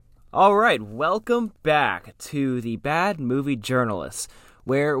All right, welcome back to the Bad Movie Journalists,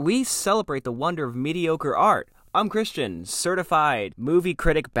 where we celebrate the wonder of mediocre art. I'm Christian, certified movie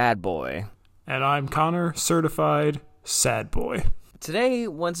critic bad boy. And I'm Connor, certified sad boy. Today,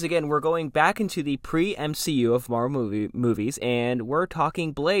 once again, we're going back into the pre-MCU of Marvel movies, and we're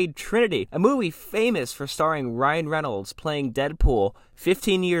talking Blade Trinity, a movie famous for starring Ryan Reynolds playing Deadpool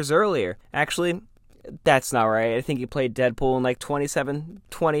 15 years earlier. Actually, that's not right. I think he played Deadpool in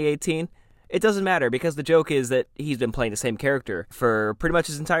 2018. It doesn't matter, because the joke is that he's been playing the same character for pretty much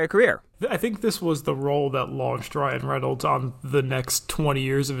his entire career. I think this was the role that launched Ryan Reynolds on the next 20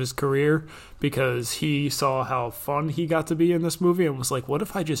 years of his career, because he saw how fun he got to be in this movie and was like, what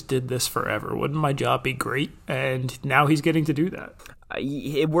if I just did this forever? Wouldn't my job be great? And now he's getting to do that.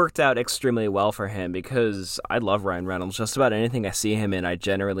 It worked out extremely well for him, because I love Ryan Reynolds. Just about anything I see him in, I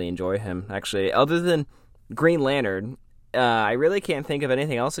generally enjoy him. Actually, other than Green Lantern, I really can't think of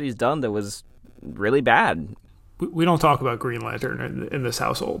anything else that he's done that was really bad. We don't talk about Green Lantern in this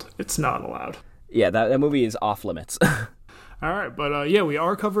household. It's not allowed. Yeah, that movie is off limits. All right, but we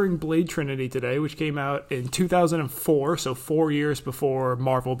are covering Blade Trinity today, which came out in 2004, so 4 years before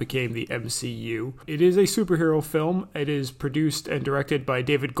Marvel became the MCU. It is a superhero film. It is produced and directed by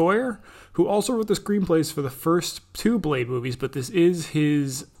David Goyer, who also wrote the screenplays for the first two Blade movies, but this is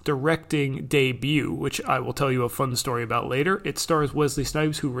his directing debut, which I will tell you a fun story about later. It stars Wesley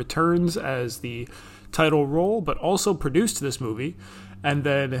Snipes, who returns as the title role, but also produced this movie, and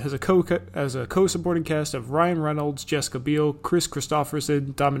then has a co-supporting cast of Ryan Reynolds, Jessica Biel, Chris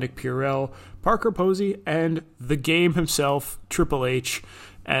Christopherson, Dominic Purcell, Parker Posey, and the Game himself, Triple H.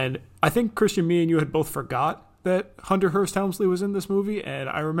 And I think, Christian, me and you had both forgot that Hunter Hearst Helmsley was in this movie, and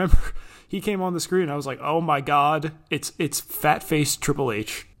I remember he came on the screen and I was like, oh my god, it's fat-faced Triple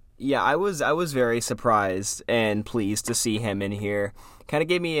H. Yeah, I was very surprised and pleased to see him in here. Kind of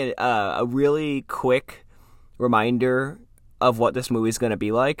gave me a really quick reminder of what this movie's going to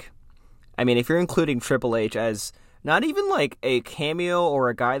be like. I mean, if you're including Triple H as not even like a cameo or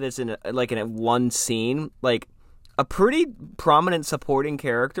a guy that's in a one scene, like a pretty prominent supporting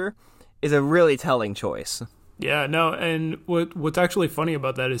character is a really telling choice. Yeah, no, and what's actually funny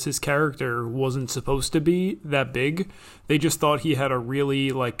about that is his character wasn't supposed to be that big. They just thought he had a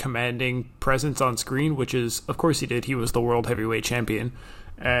really commanding presence on screen, which is, of course he did. He was the world heavyweight champion.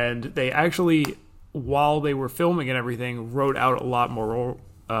 And they actually, while they were filming and everything, wrote out a lot more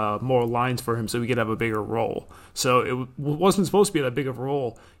lines for him so he could have a bigger role. So it wasn't supposed to be that big of a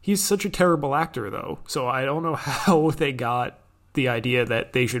role. He's such a terrible actor, though. So I don't know how they got the idea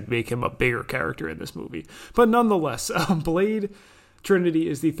that they should make him a bigger character in this movie. But nonetheless, Blade Trinity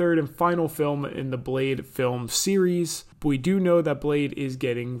is the third and final film in the Blade film series. We do know that Blade is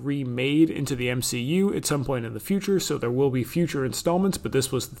getting remade into the MCU at some point in the future, so there will be future installments, but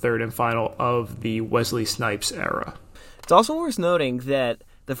this was the third and final of the Wesley Snipes era. It's also worth noting that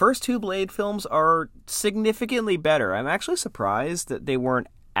the first two Blade films are significantly better. I'm actually surprised that they weren't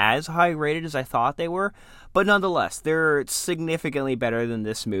as high rated as I thought they were, but nonetheless, they're significantly better than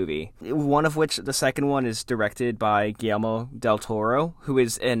this movie. One of which, the second one, is directed by Guillermo del Toro, who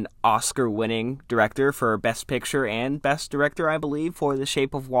is an Oscar-winning director for Best Picture and Best Director, I believe, for The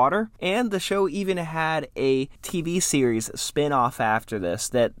Shape of Water. And the show even had a TV series spin-off after this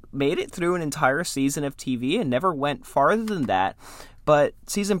that made it through an entire season of TV and never went farther than that. But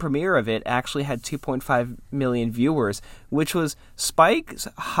season premiere of it actually had 2.5 million viewers, which was Spike's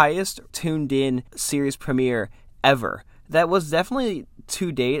highest tuned-in series premiere ever. That was definitely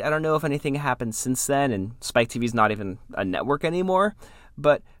to date. I don't know if anything happened since then, and Spike TV's not even a network anymore.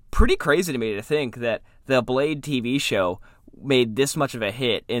 But pretty crazy to me to think that the Blade TV show made this much of a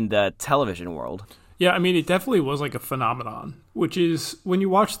hit in the television world. Yeah, I mean, it definitely was a phenomenon, which is, when you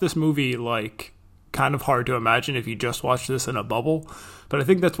watch this movie, kind of hard to imagine if you just watched this in a bubble. But I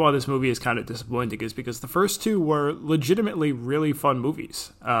think that's why this movie is kind of disappointing, is because the first two were legitimately really fun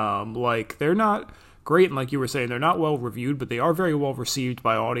movies. They're not great, and like you were saying, they're not well reviewed, but they are very well received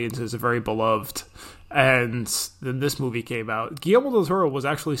by audiences, very beloved. And then this movie came out. Guillermo del Toro was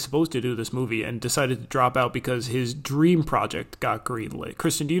actually supposed to do this movie and decided to drop out because his dream project got greenlit.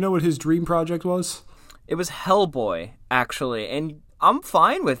 Christian, do you know what his dream project was? It was Hellboy, actually, and I'm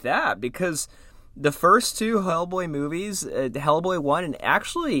fine with that, because the first two Hellboy movies, Hellboy 1 and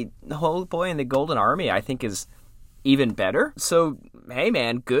actually Hellboy and the Golden Army, I think is even better. So, hey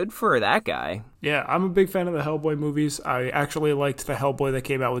man, good for that guy. Yeah, I'm a big fan of the Hellboy movies. I actually liked the Hellboy that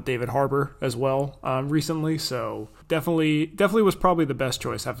came out with David Harbour as well recently, so definitely was probably the best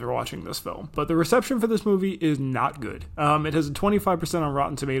choice after watching this film. But the reception for this movie is not good. It has a 25% on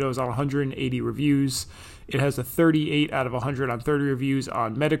Rotten Tomatoes on 180 reviews. It has a 38 out of 100 on 30 reviews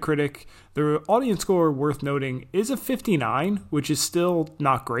on Metacritic. The audience score, worth noting, is a 59, which is still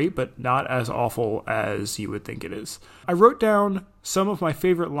not great, but not as awful as you would think it is. I wrote down some of my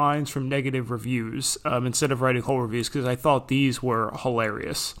favorite lines from negative reviews instead of writing whole reviews because I thought these were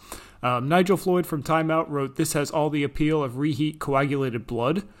hilarious. Nigel Floyd from Time Out wrote, "This has all the appeal of reheat coagulated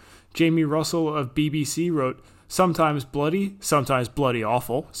blood." Jamie Russell of BBC wrote, "Sometimes bloody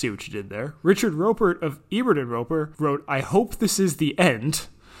awful." See what you did there. Richard Roper of Ebert and Roper wrote, "I hope this is the end."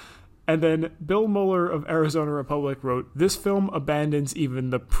 And then Bill Mueller of Arizona Republic wrote, "This film abandons even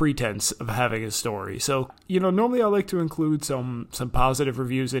the pretense of having a story." So, normally I like to include some positive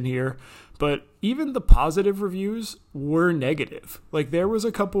reviews in here, but even the positive reviews were negative. Like, there was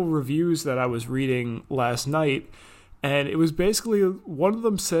a couple reviews that I was reading last night, and it was basically, one of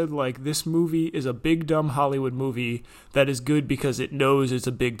them said, like, this movie is a big, dumb Hollywood movie that is good because it knows it's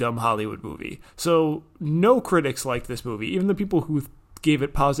a big, dumb Hollywood movie. So no critics liked this movie. Even the people who gave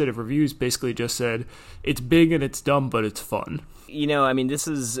it positive reviews basically just said, it's big and it's dumb, but it's fun.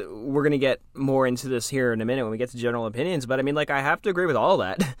 We're going to get more into this here in a minute when we get to general opinions, but I have to agree with all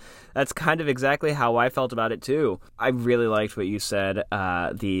that. That's kind of exactly how I felt about it too. I really liked what you said,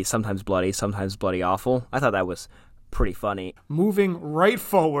 the sometimes bloody awful. I thought that was pretty funny. Moving right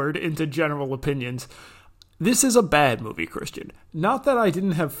forward into general opinions, this is a bad movie, Christian. Not that I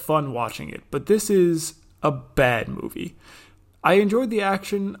didn't have fun watching it, but this is a bad movie. I enjoyed the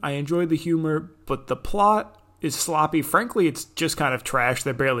action, I enjoyed the humor, but the plot is sloppy. Frankly, it's just kind of trash.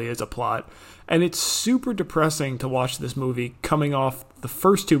 There barely is a plot. And it's super depressing to watch this movie coming off the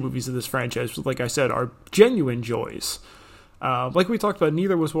first two movies of this franchise, which, like I said, are genuine joys. Like we talked about,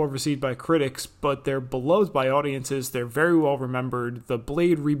 neither was well received by critics, but they're beloved by audiences. They're very well remembered. The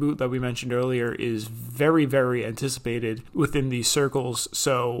Blade reboot that we mentioned earlier is very, very anticipated within these circles.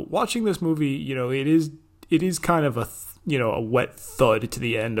 So watching this movie, it is kind of a wet thud to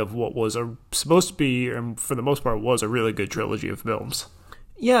the end of what was supposed to be, and for the most part was a really good trilogy of films.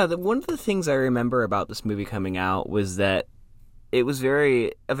 Yeah, one of the things I remember about this movie coming out was that it was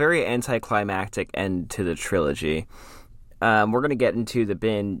a very anticlimactic end to the trilogy. We're going to get into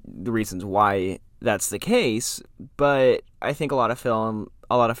the reasons why that's the case, but I think a lot of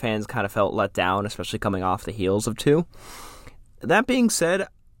fans kind of felt let down, especially coming off the heels of 2. That being said,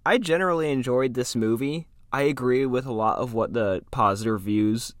 I generally enjoyed this movie. I agree with a lot of what the positive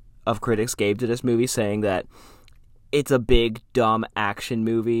reviews of critics gave to this movie, saying that it's a big, dumb action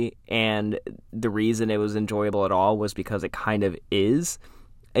movie, and the reason it was enjoyable at all was because it kind of is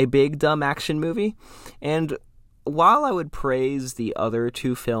a big, dumb action movie. And while I would praise the other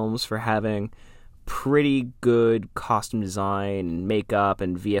 2 films for having pretty good costume design and makeup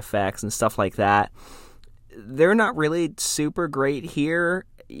and VFX and stuff like that, they're not really super great here.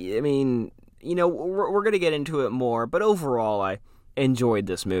 We're going to get into it more, but overall, I enjoyed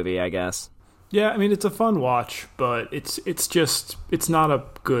this movie, I guess. Yeah, it's a fun watch, but it's not a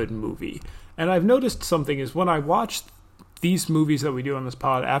good movie. And I've noticed something is when I watch these movies that we do on this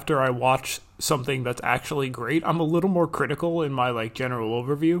pod, after I watch something that's actually great, I'm a little more critical in my general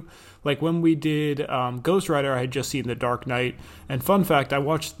overview. Like when we did Ghost Rider, I had just seen The Dark Knight, and fun fact, I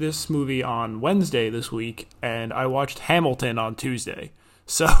watched this movie on Wednesday this week, and I watched Hamilton on Tuesday.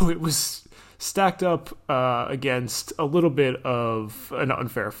 So it was stacked up against a little bit of an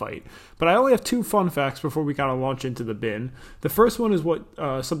unfair fight. But I only have 2 fun facts before we kind of launch into the bin. The first one is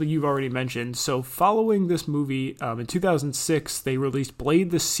something you've already mentioned. So following this movie, in 2006, they released Blade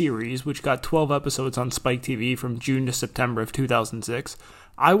the Series, which got 12 episodes on Spike TV from June to September of 2006.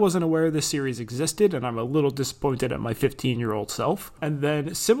 I wasn't aware this series existed, and I'm a little disappointed at my 15-year-old self. And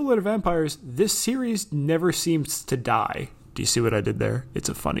then, similar to Vampires, this series never seems to die. Do you see what I did there? It's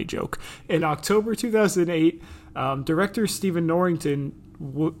a funny joke. In October 2008, director Stephen Norrington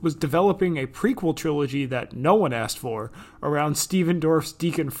was developing a prequel trilogy that no one asked for around Stephen Dorff's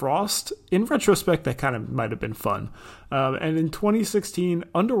Deacon Frost. In retrospect, that kind of might have been fun. And in 2016,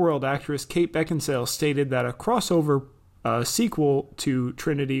 Underworld actress Kate Beckinsale stated that a crossover sequel to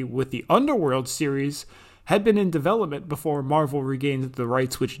Trinity with the Underworld series had been in development before Marvel regained the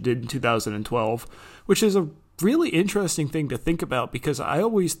rights, which it did in 2012, which is a really interesting thing to think about because I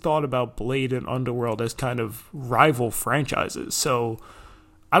always thought about Blade and Underworld as kind of rival franchises. So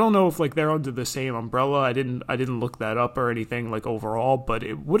I don't know if they're under the same umbrella. I didn't look that up or anything overall, but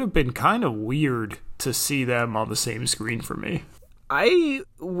it would have been kind of weird to see them on the same screen for me. I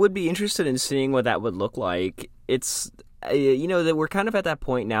would be interested in seeing what that would look like. It's that we're kind of at that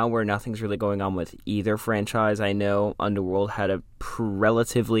point now where nothing's really going on with either franchise. I know Underworld had a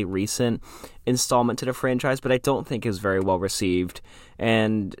relatively recent installment to the franchise, but I don't think it was very well received.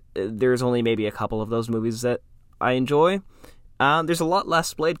 And there's only maybe a couple of those movies that I enjoy. There's a lot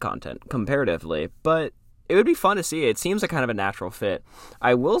less Blade content comparatively, but it would be fun to see. It seems like kind of a natural fit.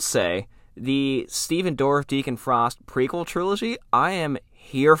 I will say the Stephen Dorff, Deacon Frost prequel trilogy, I am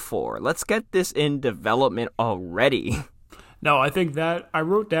here for. Let's get this in development already. No, I think that I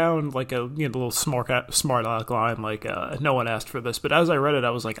wrote down like a little smart aleck line, like no one asked for this, but as I read it, I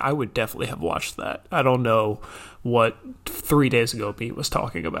was like, I would definitely have watched that. I don't know what 3 days ago Pete was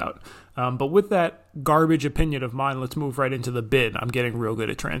talking about. But with that garbage opinion of mine, let's move right into the bid. I'm getting real good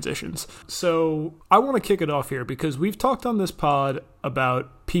at transitions. So I want to kick it off here because we've talked on this pod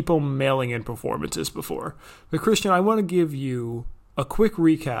about people mailing in performances before. But Christian, I want to give you a quick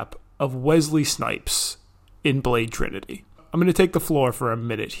recap of Wesley Snipes in Blade Trinity. I'm going to take the floor for a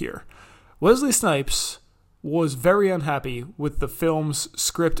minute here. Wesley Snipes was very unhappy with the film's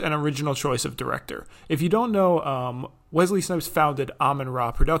script and original choice of director. If you don't know, Wesley Snipes founded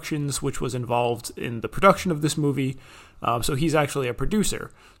Amun-Ra Productions, which was involved in the production of this movie. So he's actually a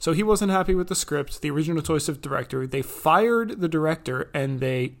producer. So he wasn't happy with the script, the original choice of director. They fired the director and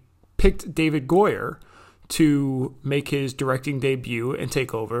they picked David Goyer to make his directing debut and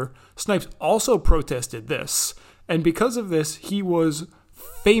take over. Snipes also protested this. And because of this, he was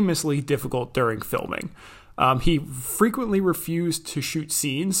famously difficult during filming. He frequently refused to shoot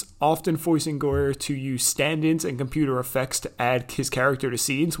scenes, often forcing Goyer to use stand-ins and computer effects to add his character to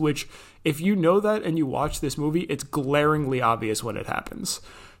scenes, which, if you know that and you watch this movie, it's glaringly obvious when it happens.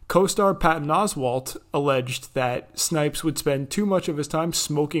 Co-star Patton Oswalt alleged that Snipes would spend too much of his time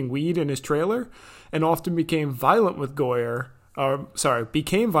smoking weed in his trailer and often became violent with Goyer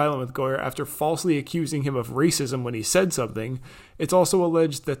after falsely accusing him of racism when he said something. It's also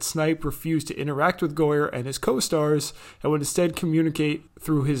alleged that Snipe refused to interact with Goyer and his co-stars and would instead communicate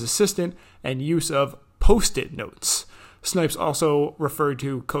through his assistant and use of post-it notes. Snipes also referred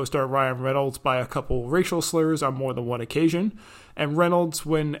to co-star Ryan Reynolds by a couple racial slurs on more than one occasion. And Reynolds,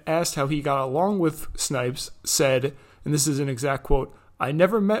 when asked how he got along with Snipes, said, and this is an exact quote, "I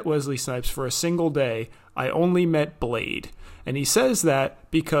never met Wesley Snipes for a single day. I only met Blade." And he says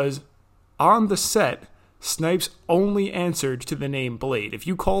that because on the set, Snipes only answered to the name Blade. If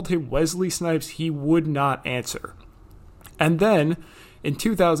you called him Wesley Snipes, he would not answer. And then, in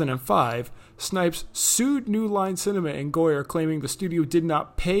 2005, Snipes sued New Line Cinema and Goyer, claiming the studio did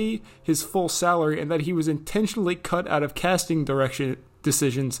not pay his full salary and that he was intentionally cut out of casting direction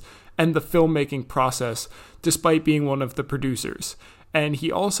decisions and the filmmaking process, despite being one of the producers. And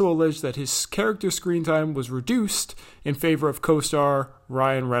he also alleged that his character screen time was reduced in favor of co-star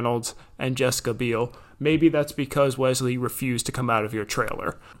Ryan Reynolds and Jessica Biel. Maybe that's because Wesley refused to come out of your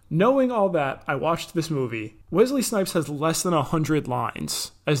trailer. Knowing all that, I watched this movie. Wesley Snipes has less than 100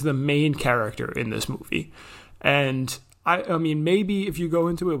 lines as the main character in this movie. And I mean, maybe if you go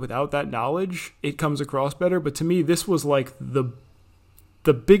into it without that knowledge, it comes across better. But to me, this was like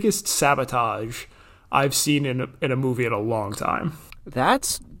the biggest sabotage I've seen in a movie in a long time.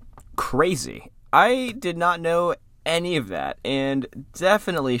 That's crazy. I did not know any of that, and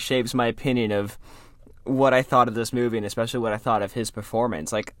definitely shapes my opinion of what I thought of this movie, and especially what I thought of his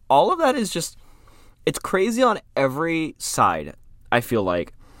performance. Like, all of that is just, it's crazy on every side, I feel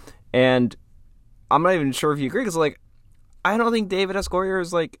like. And I'm not even sure if you agree, because, like, I don't think David S. Goyer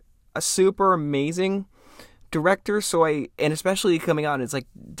is, like, a super amazing director, and especially coming out in his, like,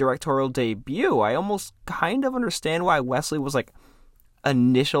 directorial debut, I almost kind of understand why Wesley was, like,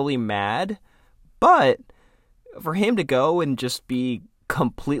 initially mad, but for him to go and just be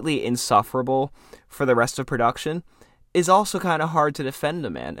completely insufferable for the rest of production is also kind of hard to defend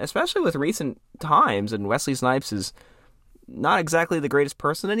him, man, especially with recent times, and Wesley Snipes is not exactly the greatest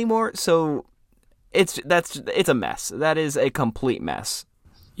person anymore, so it's a mess. That is a complete mess.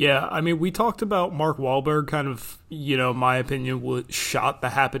 Yeah, I mean, we talked about Mark Wahlberg kind of, my opinion, shot The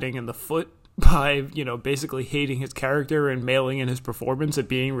Happening in the foot by, basically hating his character and mailing in his performance and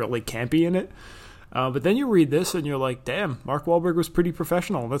being really campy in it. But then you read this and you're like, damn, Mark Wahlberg was pretty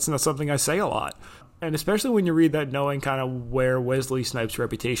professional. That's not something I say a lot. And especially when you read that knowing kind of where Wesley Snipes'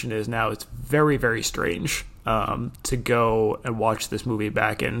 reputation is now, it's very, very strange to go and watch this movie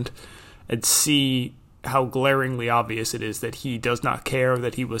back and see how glaringly obvious it is that he does not care,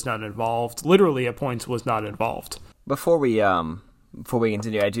 that he was not involved. Literally, at points, was not involved. Before we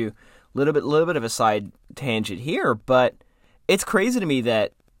continue, I do little bit of a side tangent here, but it's crazy to me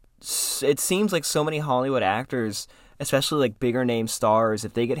that it seems like so many Hollywood actors, especially like bigger name stars,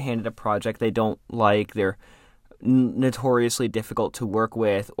 if they get handed a project they don't like, they're notoriously difficult to work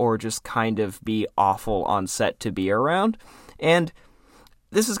with or just kind of be awful on set to be around. And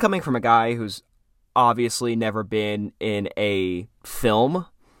this is coming from a guy who's obviously never been in a film,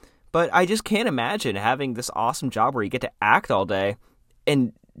 but I just can't imagine having this awesome job where you get to act all day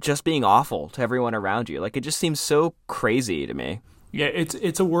and just being awful to everyone around you. Like, it just seems so crazy to me. Yeah,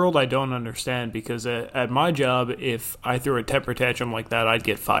 it's a world I don't understand, because at my job, if I threw a temper tantrum like that, I'd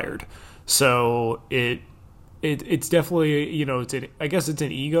get fired. So it's definitely, I guess it's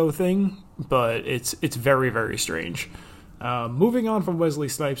an ego thing, but it's very, very strange. Moving on from Wesley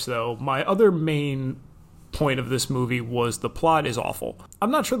Snipes, though, my other main point of this movie was the plot is awful.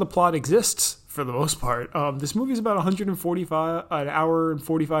 I'm not sure the plot exists for the most part. This movie is about an hour and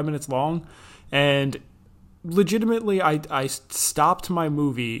 45 minutes long, and legitimately, I stopped my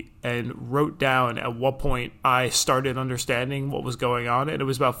movie and wrote down at what point I started understanding what was going on, and it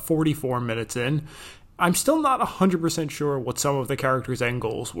was about 44 minutes in. I'm still not 100% sure what some of the characters' end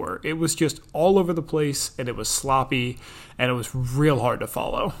goals were. It was just all over the place, and it was sloppy, and it was real hard to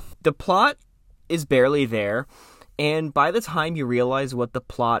follow. The plot is barely there, and by the time you realize what the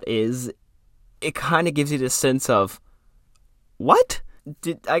plot is, it kind of gives you this sense of, what?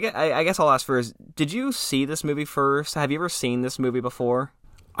 I guess I'll ask first, did you see this movie first? Have you ever seen this movie before?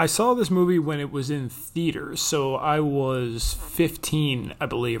 I saw this movie when it was in theaters, so I was 15, I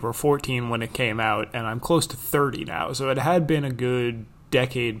believe, or 14 when it came out, and I'm close to 30 now, so it had been a good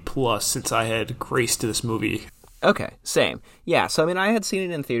decade plus since I had graced this movie. Okay, same. Yeah, so I had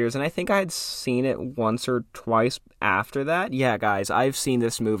seen it in theaters, and I think I had seen it once or twice after that. Yeah, guys, I've seen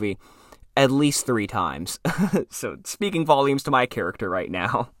this movie at least 3 times. So, speaking volumes to my character right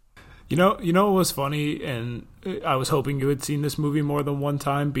now. You know what was funny, and I was hoping you had seen this movie more than one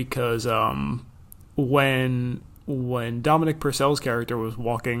time, because when Dominic Purcell's character was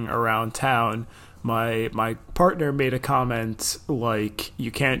walking around town, my partner made a comment like,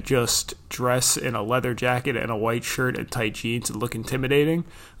 you can't just dress in a leather jacket and a white shirt and tight jeans and look intimidating.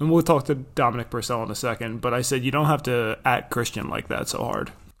 And we'll talk to Dominic Purcell in a second, but I said, you don't have to act Christian like that so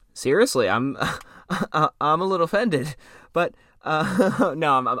hard. Seriously, I'm a little offended, but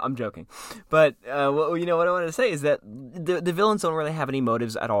no, I'm joking. But what I wanted to say is that the villains don't really have any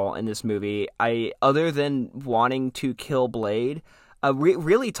motives at all in this movie. Other than wanting to kill Blade. A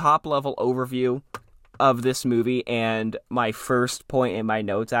really top level overview of this movie, and my first point in my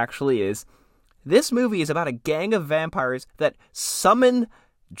notes actually is, this movie is about a gang of vampires that summon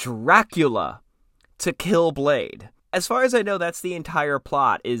Dracula to kill Blade. As far as I know, that's the entire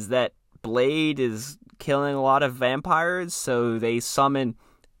plot, is that Blade is killing a lot of vampires, so they summon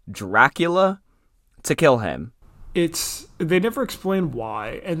Dracula to kill him. They never explain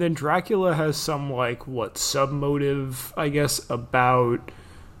why, and then Dracula has some, sub-motive, I guess, about,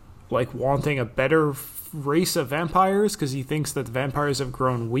 wanting a better race of vampires, because he thinks that the vampires have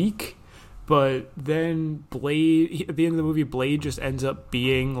grown weak, but then Blade, at the end of the movie, Blade just ends up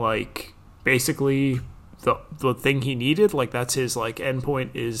being, basically the thing he needed. That's his, endpoint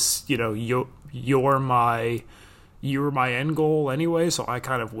is, you're my end goal anyway, so I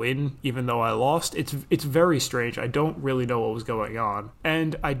kind of win, even though I lost. It's very strange. I don't really know what was going on.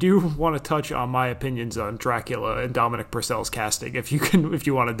 And I do want to touch on my opinions on Dracula and Dominic Purcell's casting, if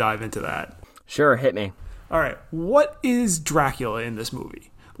you want to dive into that. Sure, hit me. All right, what is Dracula in this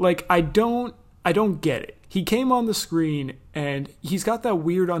movie? I don't get it. He came on the screen, and he's got that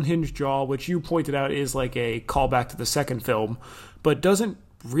weird unhinged jaw, which you pointed out is a callback to the second film, but doesn't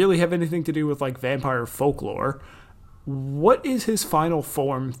really have anything to do with vampire folklore. What is his final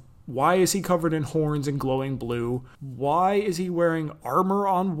form? Why is he covered in horns and glowing blue? Why is he wearing armor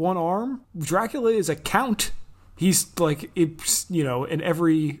on one arm? Dracula is a count. He's in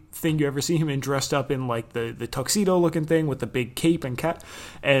everything you ever see him in, dressed up in the tuxedo looking thing with the big cape and cap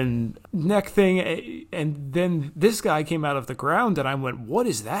and neck thing. And then this guy came out of the ground, and I went, what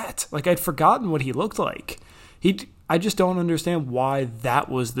is that? I'd forgotten what he looked like. I just don't understand why that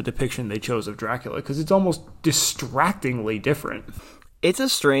was the depiction they chose of Dracula, because it's almost distractingly different. It's a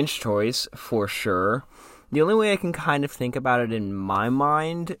strange choice, for sure. The only way I can kind of think about it in my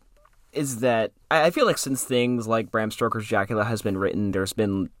mind is that I feel like since things like Bram Stoker's Dracula has been written, there's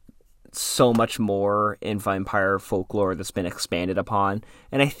been so much more in vampire folklore that's been expanded upon.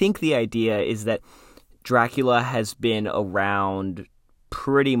 And I think the idea is that Dracula has been around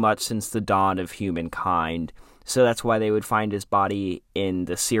pretty much since the dawn of humankind. So that's why they would find his body in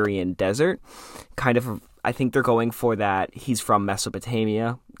the Syrian desert. Kind of, I think they're going for that he's from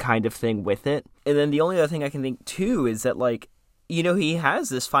Mesopotamia kind of thing with it. And then the only other thing I can think, too, is that, he has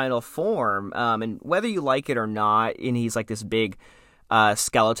this final form, and whether you like it or not, and he's this big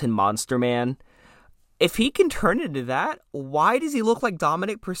skeleton monster man, if he can turn into that, why does he look like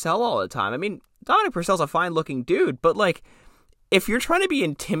Dominic Purcell all the time? I mean, Dominic Purcell's a fine-looking dude, but, like, if you're trying to be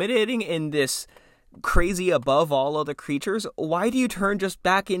intimidating in this crazy above all other creatures, why do you turn just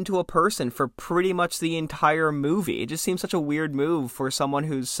back into a person for pretty much the entire movie? It just seems such a weird move for someone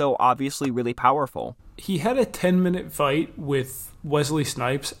who's so obviously really powerful. He had a 10-minute fight with Wesley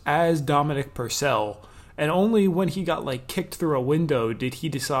Snipes as Dominic Purcell, and only when he got like kicked through a window did he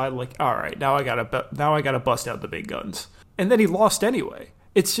decide like, all right, now I gotta bust out the big guns. And then he lost anyway.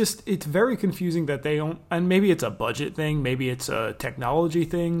 It's very confusing that they don't, and maybe it's a budget thing, maybe it's a technology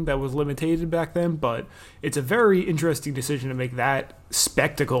thing that was limited back then, but it's a very interesting decision to make that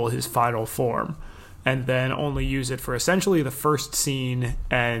spectacle his final form, and then only use it for essentially the first scene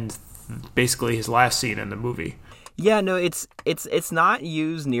and basically his last scene in the movie. Yeah, no, it's not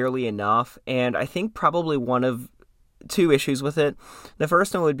used nearly enough, and I think probably one of two issues with it. The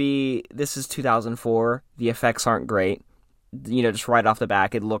first one would be, this is 2004, the effects aren't great. You know, just right off the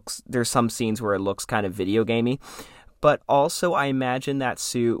back, there's some scenes where it looks kind of video gamey. But also, I imagine that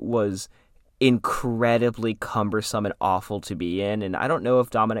suit was incredibly cumbersome and awful to be in. And I don't know if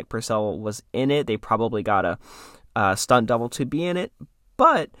Dominic Purcell was in it. They probably got a stunt double to be in it.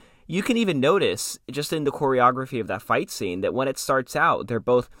 But you can even notice, just in the choreography of that fight scene, that when it starts out, they're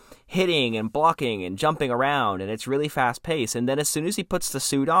both hitting and blocking and jumping around, and it's really fast-paced. And then as soon as he puts the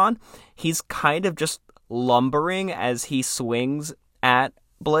suit on, he's kind of just lumbering as he swings at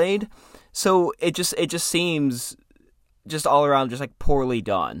Blade. So it just seems just all around just like poorly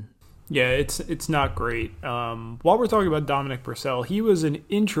done. Yeah, it's not great. While we're talking about Dominic Purcell, he was an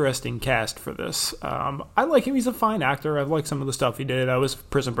interesting cast for this. I like him. He's a fine actor. I like some of the stuff he did. I was a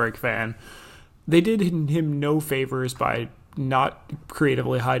Prison Break fan. They did him no favors by not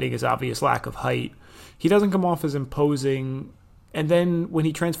creatively hiding his obvious lack of height. He doesn't come off as imposing. And then when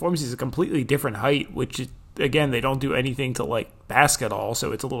he transforms, he's a completely different height, which, again, they don't do anything to, like, mask at all,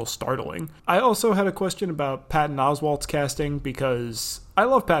 so it's a little startling. I also had a question about Patton Oswalt's casting, because I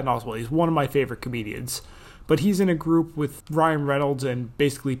love Patton Oswalt. He's one of my favorite comedians. But he's in a group with Ryan Reynolds and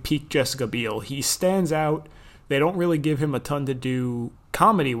basically peak Jessica Biel. He stands out. They don't really give him a ton to do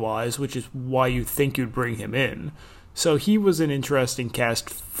comedy-wise, which is why you think you'd bring him in. So he was an interesting cast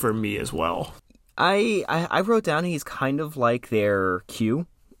for me as well. I wrote down he's kind of like their Q,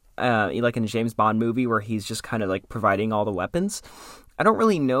 like in a James Bond movie where he's just kind of like providing all the weapons. I don't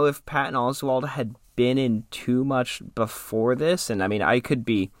really know if Patton Oswalt had been in too much before this, and I mean, I could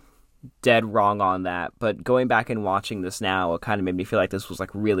be dead wrong on that, but going back and watching this now, it kind of made me feel like this was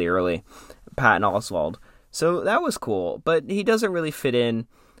like really early Patton Oswalt. So that was cool, but he doesn't really fit in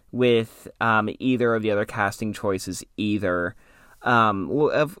with either of the other casting choices either.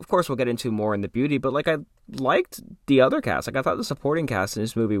 Well, of course, we'll get into more in the beauty, but like I liked the other cast. Like I thought the supporting cast in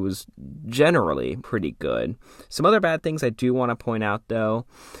this movie was generally pretty good. Some other bad things I do want to point out, though.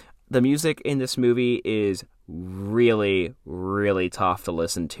 The music in this movie is really, really tough to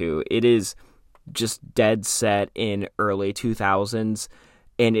listen to. It is just dead set in early 2000s,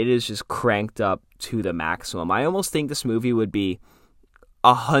 and it is just cranked up to the maximum. I almost think this movie would be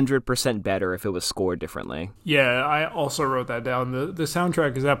 100% better if it was scored differently. Yeah, I also wrote that down. The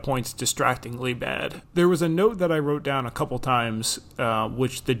soundtrack is at points distractingly bad. There was a note that I wrote down a couple times,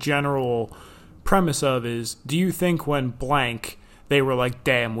 which the general premise of is, do you think when blank, they were like,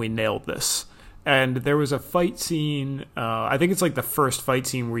 damn, we nailed this? And there was a fight scene, I think it's like the first fight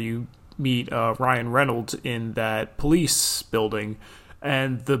scene where you meet Ryan Reynolds in that police building,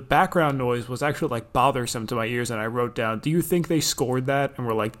 and the background noise was actually like bothersome to my ears, and I wrote down, do you think they scored that and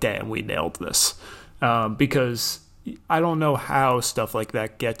were like, damn, we nailed this? Because I don't know how stuff like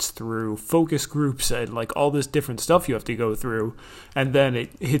that gets through focus groups and like all this different stuff you have to go through, and then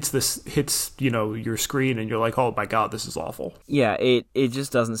it hits your screen and you're like, oh my god, this is awful. Yeah, it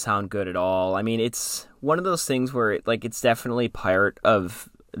just doesn't sound good at all. I mean, it's one of those things where it's definitely part of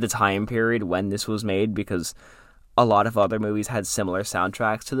the time period when this was made, because a lot of other movies had similar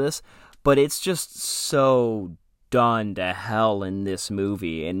soundtracks to this, but it's just so done to hell in this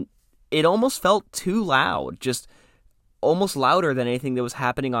movie, and it almost felt too loud, just almost louder than anything that was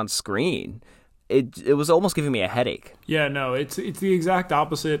happening on screen. It was almost giving me a headache. Yeah, no, it's the exact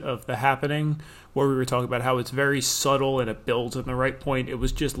opposite of The Happening, where we were talking about how it's very subtle and it builds at the right point. It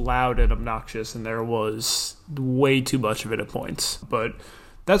was just loud and obnoxious, and there was way too much of it at points. But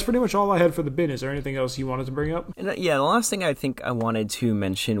that's pretty much all I had for the bin. Is there anything else you wanted to bring up? And, yeah, the last thing I think I wanted to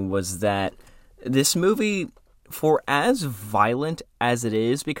mention was that this movie, for as violent as it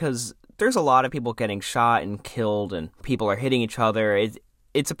is, because there's a lot of people getting shot and killed and people are hitting each other,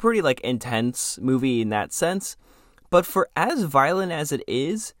 it's a pretty intense movie in that sense. But for as violent as it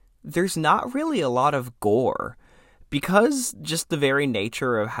is, there's not really a lot of gore. Because just the very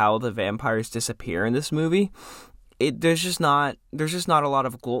nature of how the vampires disappear in this movie, there's just not a lot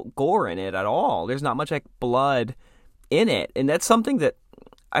of gore in it at all. There's not much like blood in it, and that's something that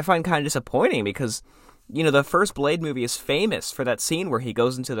I find kind of disappointing because, you know, the first Blade movie is famous for that scene where he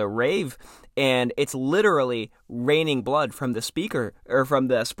goes into the rave and it's literally raining blood from the speaker or from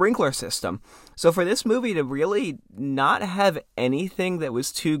the sprinkler system. So for this movie to really not have anything that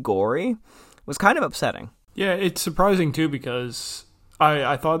was too gory was kind of upsetting. Yeah, it's surprising too because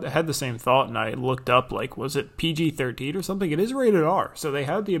I thought I had the same thought, and I looked up, like, was it PG-13 or something? It is rated R, so they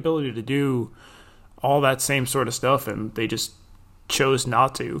had the ability to do all that same sort of stuff, and they just chose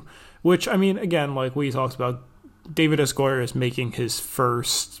not to. Which, I mean, again, like we talked about, David S. Goyer is making his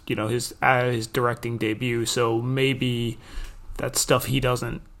first, you know, his directing debut, so maybe that stuff he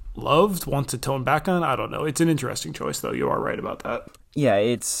doesn't love, wants to tone back on. I don't know. It's an interesting choice, though. You are right about that. Yeah,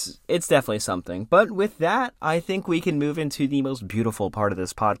 it's definitely something. But with that, I think we can move into the most beautiful part of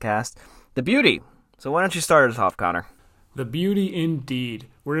this podcast, the beauty. So why don't you start us off, Connor? The beauty indeed.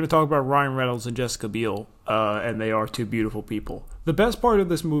 We're going to talk about Ryan Reynolds and Jessica Biel, and they are two beautiful people. The best part of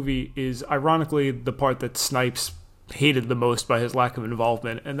this movie is, ironically, the part that Snipes hated the most by his lack of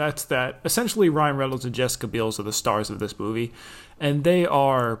involvement, and that's that essentially Ryan Reynolds and Jessica Biel are the stars of this movie, and they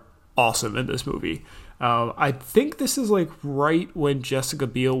are awesome in this movie. I think this is like right when Jessica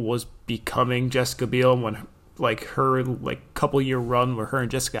Biel was becoming Jessica Biel, when like her like couple year run where her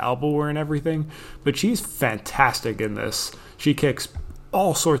and Jessica Alba were and everything. But she's fantastic in this. She kicks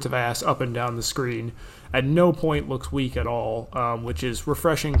all sorts of ass up and down the screen. At no point looks weak at all, which is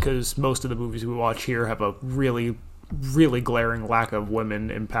refreshing because most of the movies we watch here have a really, really glaring lack of women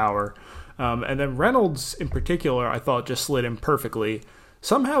in power. And then Reynolds in particular, I thought just slid in perfectly.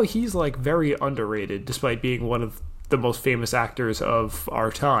 Somehow he's like very underrated despite being one of the most famous actors of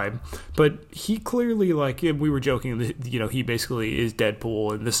our time. But he clearly, like, we were joking that, you know, he basically is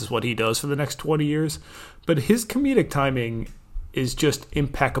Deadpool and this is what he does for the next 20 years. But his comedic timing is just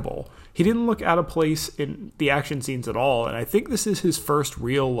impeccable. He didn't look out of place in the action scenes at all. And I think this is his first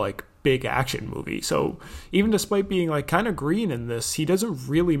real, like, big action movie. So even despite being like kind of green in this, he doesn't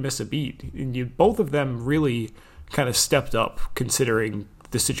really miss a beat. And both of them really kind of stepped up considering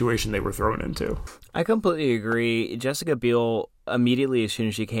the situation they were thrown into. I completely agree. Jessica Biel, immediately as soon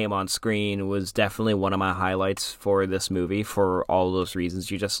as she came on screen, was definitely one of my highlights for this movie for all those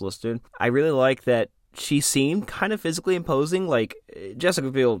reasons you just listed. I really like that she seemed kind of physically imposing. Like, Jessica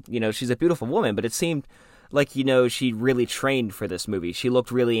Biel, you know, she's a beautiful woman, but it seemed like, you know, she really trained for this movie. She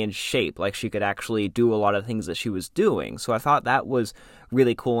looked really in shape, like she could actually do a lot of things that she was doing. So I thought that was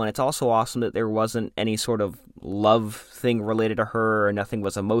really cool, and it's also awesome that there wasn't any sort of love thing related to her, or nothing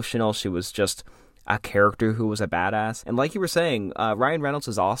was emotional. She was just a character who was a badass. And like you were saying, Ryan Reynolds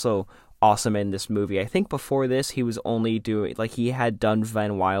is also awesome in this movie. I think before this, he was only doing, like, he had done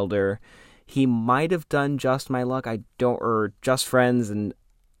Van Wilder. He might have done Just My Luck, or Just Friends, and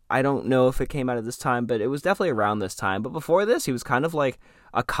I don't know if it came out at this time, but it was definitely around this time. But before this, he was kind of like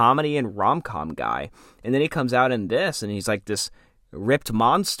a comedy and rom-com guy. And then he comes out in this, and he's like this ripped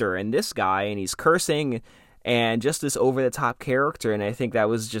monster in this guy, and he's cursing, and just this over-the-top character. And I think that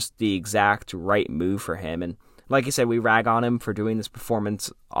was just the exact right move for him. And like you said, we rag on him for doing this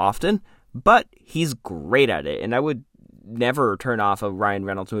performance often, but he's great at it. And I would never turn off a Ryan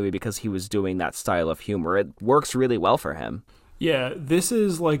Reynolds movie because he was doing that style of humor. It works really well for him. Yeah, this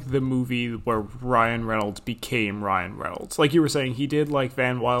is like the movie where Ryan Reynolds became Ryan Reynolds. Like you were saying, he did like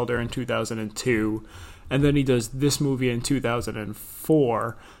Van Wilder in 2002, and then he does this movie in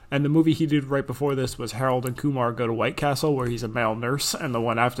 2004. And the movie he did right before this was Harold and Kumar Go to White Castle, where he's a male nurse, and the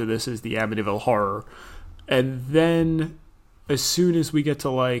one after this is the Amityville Horror. And then as soon as we get to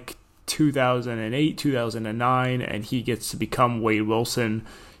like 2008, 2009, and he gets to become Wade Wilson,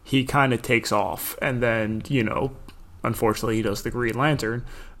 he kind of takes off. And then, you know, unfortunately, he does the Green Lantern,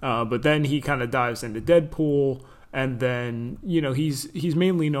 but then he kind of dives into Deadpool, and then, you know, he's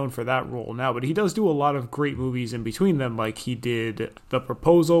mainly known for that role now, but he does do a lot of great movies in between them, like he did The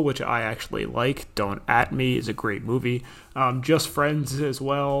Proposal, which I actually like. Don't At Me is a great movie. Just Friends as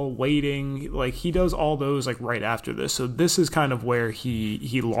well, Waiting, like he does all those like right after this, so this is kind of where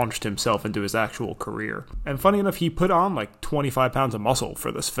he launched himself into his actual career. And funny enough, he put on like 25 pounds of muscle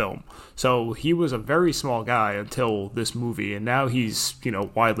for this film, so he was a very small guy until this movie, and now he's, you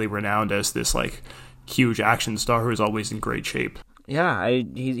know, widely renowned as this like huge action star who's always in great shape. Yeah,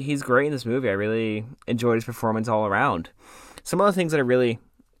 he's great in this movie. I really enjoyed his performance all around. Some of the things that I really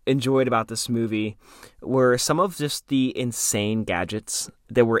enjoyed about this movie were some of just the insane gadgets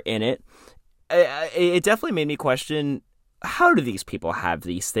that were in it. It definitely made me question how do these people have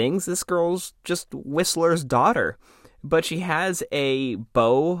these things? This girl's just Whistler's daughter. But she has a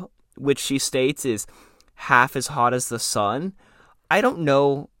bow, which she states is half as hot as the sun. I don't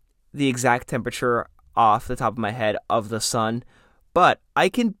know the exact temperature off the top of my head of the sun, but I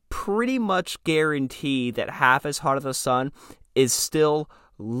can pretty much guarantee that half as hot as the sun is still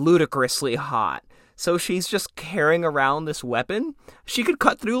ludicrously hot. So she's just carrying around this weapon. She could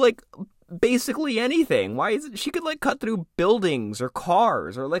cut through, like, basically anything. Why is it? She could, like, cut through buildings or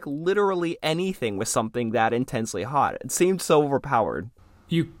cars or, like, literally anything with something that intensely hot. It seemed so overpowered.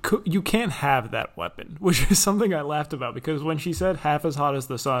 You can't have that weapon, which is something I laughed about, because when she said half as hot as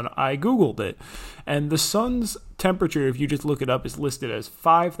the sun, I Googled it. And the sun's temperature, if you just look it up, is listed as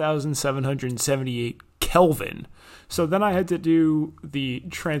 5,778 Kelvin. So then I had to do the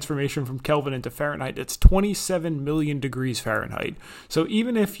transformation from Kelvin into Fahrenheit. It's 27 million degrees Fahrenheit. So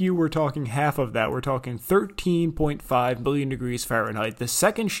even if you were talking half of that, we're talking 13.5 million degrees Fahrenheit. The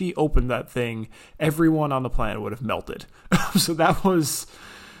second she opened that thing, everyone on the planet would have melted. So that was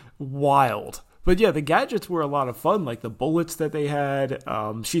wild. But yeah, the gadgets were a lot of fun, like the bullets that they had.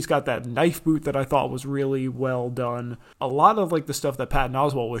 She's got that knife boot that I thought was really well done. A lot of like the stuff that Patton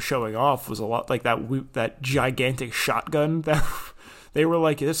Oswalt was showing off was a lot like that gigantic shotgun that they were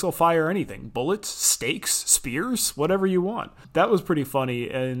like, this will fire anything. Bullets, stakes, spears, whatever you want. That was pretty funny.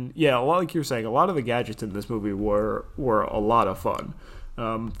 And yeah, a lot like you're saying, a lot of the gadgets in this movie were a lot of fun.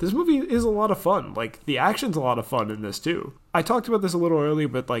 This movie is a lot of fun. Like, the action's a lot of fun in this, too. I talked about this a little earlier,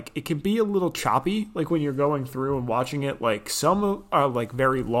 but, like, it can be a little choppy, like, when you're going through and watching it. Like, some are, like,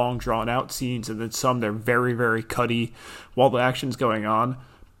 very long, drawn-out scenes, and then some, they're very, very cutty while the action's going on.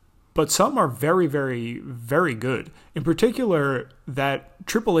 But some are very, very, very good. In particular, that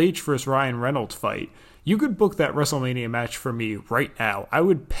Triple H versus Ryan Reynolds fight. You could book that WrestleMania match for me right now. I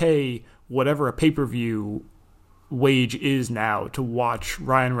would pay whatever a pay-per-view wage is now to watch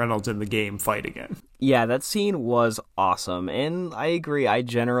Ryan Reynolds in the game fight again. Yeah, that scene was awesome, and I agree. I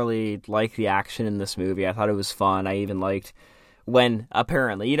generally like the action in this movie. I thought it was fun. I even liked when,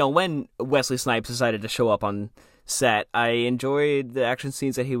 apparently, when Wesley Snipes decided to show up on set. I enjoyed the action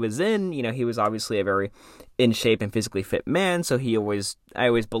scenes that he was in. He was obviously a very in shape and physically fit man, so I always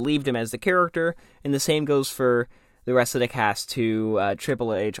believed him as the character, and the same goes for the rest of the cast too.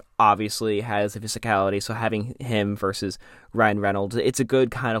 Triple H obviously has the physicality, so having him versus Ryan Reynolds, it's a good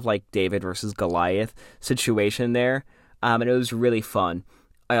kind of like David versus Goliath situation there, and it was really fun.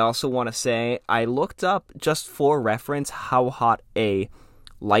 I also want to say I looked up just for reference how hot a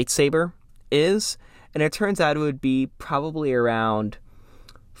lightsaber is, and it turns out it would be probably around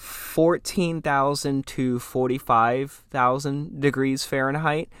 14,000 to 45,000 degrees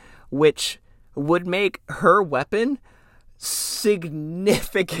Fahrenheit, which would make her weapon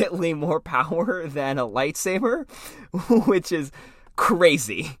significantly more power than a lightsaber, which is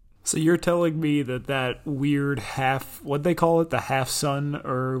crazy. So you're telling me that weird what'd they call it? The half sun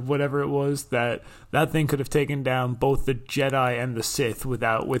or whatever it was, that thing could have taken down both the Jedi and the Sith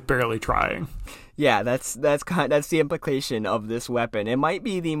with barely trying. Yeah, that's the implication of this weapon. It might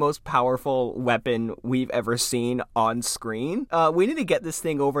be the most powerful weapon we've ever seen on screen. We need to get this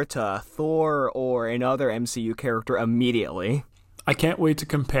thing over to Thor or another MCU character immediately. I can't wait to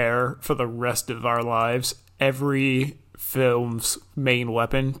compare for the rest of our lives every film's main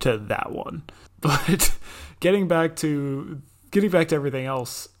weapon to that one. But getting back to everything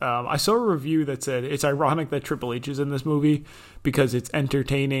else, I saw a review that said it's ironic that Triple H is in this movie because it's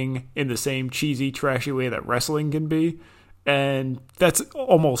entertaining in the same cheesy, trashy way that wrestling can be. And that's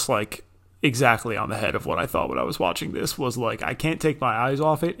almost like exactly on the head of what I thought when I was watching this. Was like, I can't take my eyes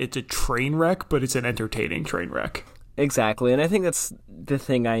off it. It's a train wreck, but it's an entertaining train wreck. Exactly. And I think that's the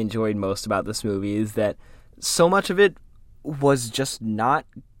thing I enjoyed most about this movie, is that so much of it was just not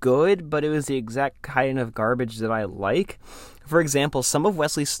good, but it was the exact kind of garbage that I like. For example, some of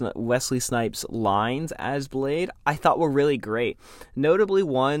Wesley Snipes' lines as Blade I thought were really great. Notably,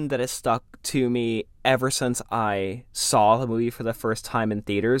 one that has stuck to me ever since I saw the movie for the first time in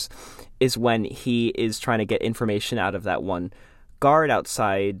theaters is when he is trying to get information out of that one guard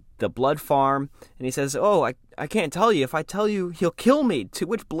outside the blood farm, and he says, "Oh, I can't tell you. If I tell you, he'll kill me." To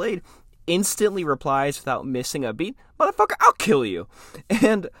which Blade instantly replies without missing a beat, "Motherfucker, I'll kill you."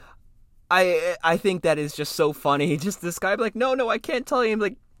 And I think that is just so funny. Just this guy like, no, I can't tell you. I'm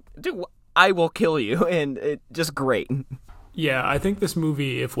like, dude, I will kill you. And it just great. Yeah, I think this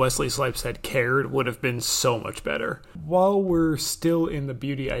movie, if Wesley Snipes had cared, would have been so much better. While we're still in the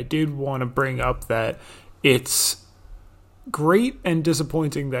beauty, I did want to bring up that it's great and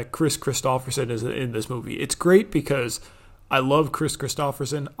disappointing that Chris Christopherson is in this movie. It's great because I love Chris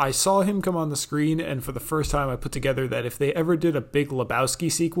Christopherson. I saw him come on the screen, and for the first time I put together that if they ever did a Big Lebowski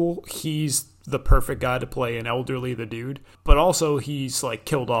sequel, he's the perfect guy to play an elderly the dude. But also he's like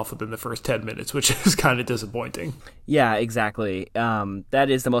killed off within the first 10 minutes, which is kind of disappointing. Yeah, exactly. That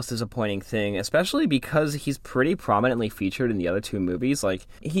is the most disappointing thing, especially because he's pretty prominently featured in the other two movies. Like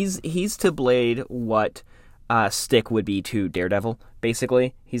he's to Blade what Stick would be to Daredevil,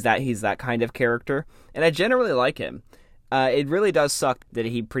 basically. He's that kind of character, and I generally like him. It really does suck that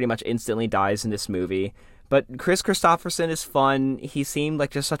he pretty much instantly dies in this movie, but Chris Christopherson is fun. He seemed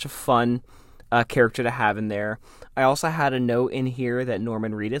like just such a fun character to have in there. I also had a note in here that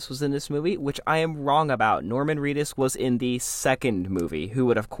Norman Reedus was in this movie, which I am wrong about. Norman Reedus was in the second movie, who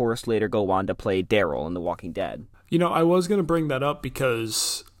would of course later go on to play Daryl in The Walking Dead. You know, I was going to bring that up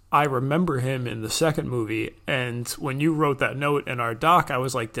because I remember him in the second movie, and when you wrote that note in our doc, I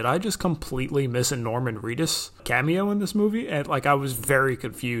was like, did I just completely miss a Norman Reedus cameo in this movie? And like, I was very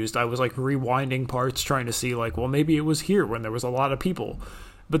confused. I was like rewinding parts trying to see like, well, maybe it was here when there was a lot of people.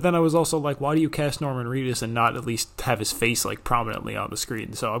 But then I was also like, why do you cast Norman Reedus and not at least have his face like prominently on the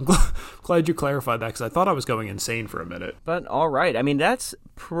screen? So I'm glad you clarified that, because I thought I was going insane for a minute. But all right. I mean, that's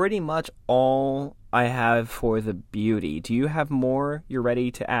pretty much all I have for the beauty. Do you have more you're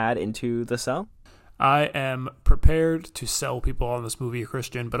ready to add into the sell? I am prepared to sell people on this movie,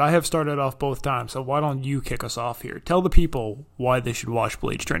 Christian, but I have started off both times, so why don't you kick us off here? Tell the people why they should watch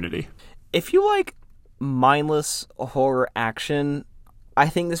Blade Trinity. If you like mindless horror action, I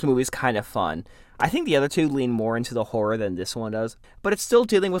think this movie's kind of fun. I think the other two lean more into the horror than this one does, but it's still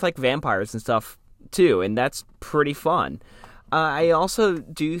dealing with like vampires and stuff too, and that's pretty fun. I also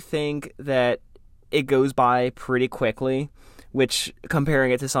do think that it goes by pretty quickly, which,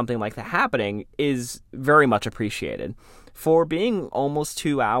 comparing it to something like The Happening, is very much appreciated. For being almost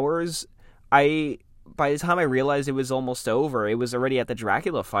 2 hours, by the time I realized it was almost over, it was already at the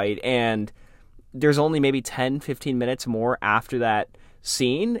Dracula fight, and there's only maybe 10-15 minutes more after that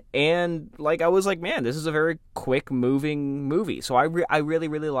scene, and like I was like, man, this is a very quick moving movie. So I really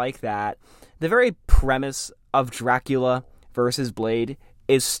like that. The very premise of Dracula versus Blade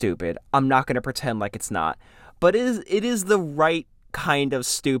is stupid. I'm not going to pretend like it's not, but it is the right kind of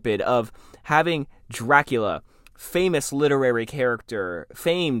stupid of having Dracula, famous literary character,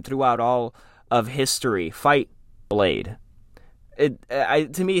 famed throughout all of history, fight Blade.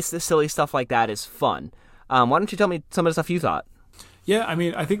 To me, silly stuff like that is fun. Why don't you tell me some of the stuff you thought? Yeah, I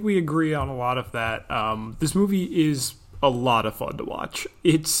mean, I think we agree on a lot of that. This movie is a lot of fun to watch.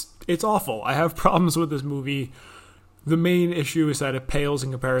 It's awful. I have problems with this movie. The main issue is that it pales in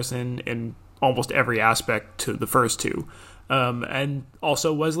comparison in almost every aspect to the first two. And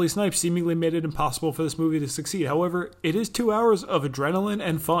also Wesley Snipes seemingly made it impossible for this movie to succeed. However, it is 2 hours of adrenaline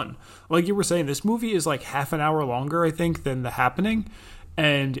and fun. Like you were saying, this movie is like half an hour longer, I think, than The Happening.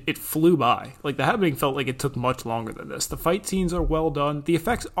 And it flew by. Like, The Happening felt like it took much longer than this. The fight scenes are well done. The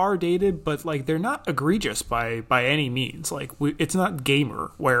effects are dated, but like they're not egregious by any means. Like, it's not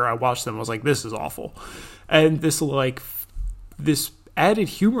Gamer, where I watched them and was like, this is awful. And this added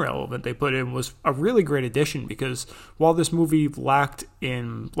humor element they put in was a really great addition, because while this movie lacked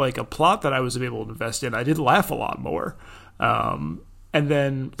in like a plot that I was able to invest in, I did laugh a lot more. And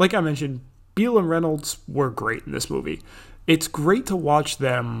then, like I mentioned, Beale and Reynolds were great in this movie. It's great to watch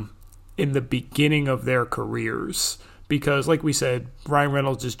them in the beginning of their careers, because like we said, Ryan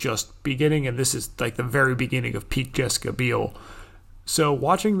Reynolds is just beginning, and this is like the very beginning of peak Jessica Biel. So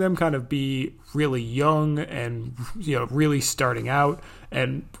watching them kind of be really young and, you know, really starting out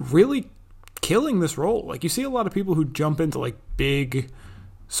and really killing this role. Like, you see a lot of people who jump into like big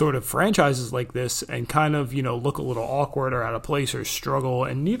sort of franchises like this and kind of, you know, look a little awkward or out of place or struggle,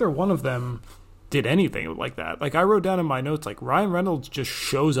 and neither one of them did anything like that. Like, I wrote down in my notes, like, Ryan Reynolds just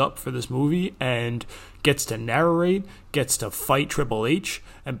shows up for this movie and gets to narrate, gets to fight Triple H,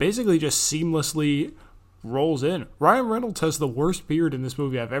 and basically just seamlessly rolls in. Ryan Reynolds has the worst beard in this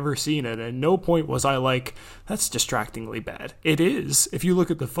movie I've ever seen, and at no point was I like, that's distractingly bad. It is. If you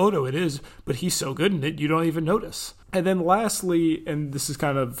look at the photo, it is, but he's so good in it, you don't even notice. And then lastly, and this is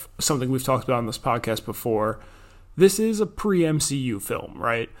kind of something we've talked about on this podcast before, this is a pre-MCU film,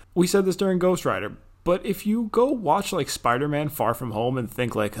 right? We said this during Ghost Rider, but if you go watch like Spider-Man Far From Home and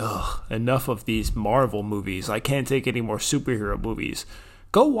think like, ugh, enough of these Marvel movies, I can't take any more superhero movies,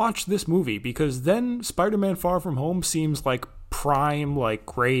 go watch this movie, because then Spider-Man Far From Home seems like prime, like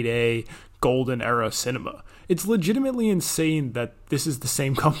grade A, golden era cinema. It's legitimately insane that this is the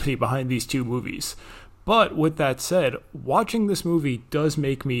same company behind these two movies. But with that said, watching this movie does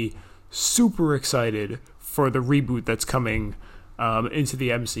make me super excited for the reboot that's coming into the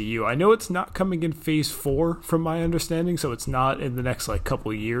MCU. I know it's not coming in Phase 4 from my understanding, so it's not in the next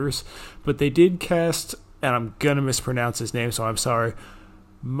couple of years, but they did cast, and I'm going to mispronounce his name, so I'm sorry,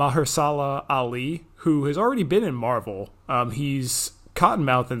 Mahershala Ali, who has already been in Marvel. He's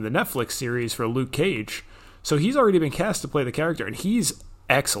Cottonmouth in the Netflix series for Luke Cage, so he's already been cast to play the character, and he's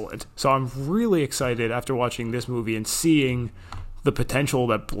excellent. So I'm really excited after watching this movie and seeing the potential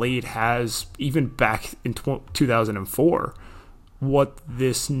that Blade has, even back in 2004, what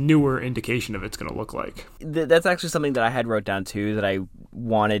this newer indication of it's going to look like. That's actually something that I had wrote down too that I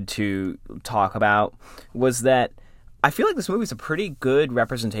wanted to talk about, was that I feel like this movie is a pretty good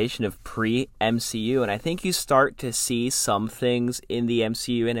representation of pre-MCU, and I think you start to see some things in the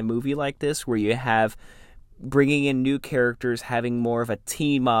MCU in a movie like this where you have bringing in new characters, having more of a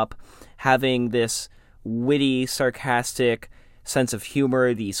team up, having this witty, sarcastic sense of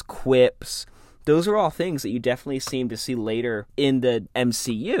humor, these quips. Those are all things that you definitely seem to see later in the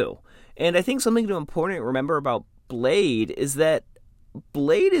MCU. And I think something important to remember about Blade is that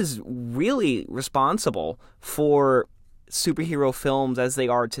Blade is really responsible for superhero films as they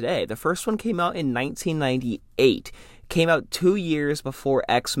are today. The first one came out in 1998. Came out 2 years before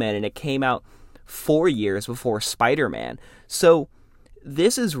X-Men, and it came out 4 years before Spider-Man. So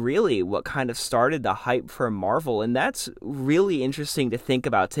this is really what kind of started the hype for Marvel, and that's really interesting to think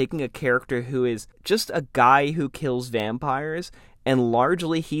about, taking a character who is just a guy who kills vampires, and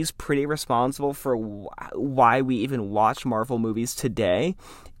largely he's pretty responsible for why we even watch Marvel movies today,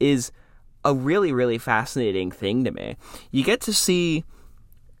 is a really, really fascinating thing to me. You get to see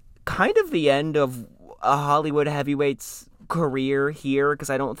kind of the end of a Hollywood heavyweight's career here, because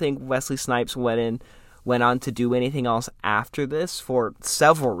I don't think Wesley Snipes went on to do anything else after this for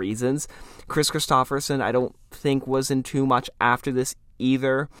several reasons. Chris Christopherson, I don't think, was in too much after this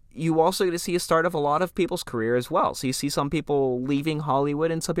either. You also get to see a start of a lot of people's career as well. So you see some people leaving Hollywood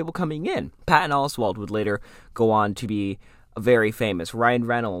and some people coming in. Patton Oswalt would later go on to be very famous. Ryan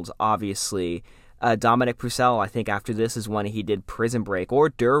Reynolds, obviously. Dominic Purcell, I think after this is when he did Prison Break, or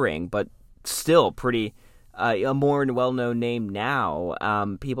during, but still pretty... a more well-known name now.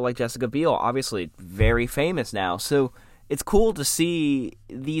 People like Jessica Biel, obviously very famous now. So it's cool to see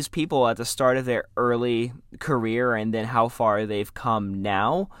these people at the start of their early career and then how far they've come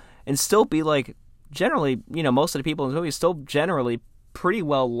now, and still be generally, most of the people in the movie still generally pretty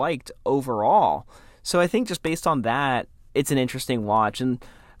well liked overall. So I think just based on that, it's an interesting watch. And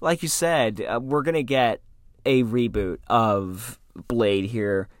like you said, we're going to get a reboot of Blade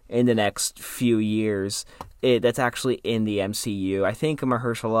here in the next few years. That's actually in the MCU. I think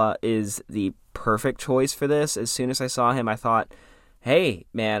Mahershala is the perfect choice for this. As soon as I saw him, I thought, hey,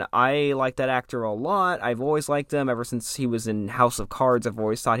 man, I like that actor a lot. I've always liked him ever since he was in House of Cards. I've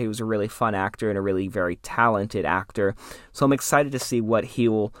always thought he was a really fun actor and a really very talented actor. So I'm excited to see what he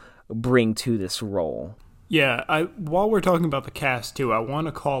will bring to this role. Yeah, while we're talking about the cast, too, I want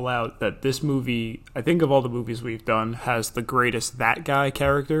to call out that this movie, I think of all the movies we've done, has the greatest that guy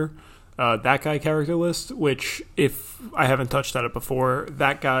character list, which, if I haven't touched on it before,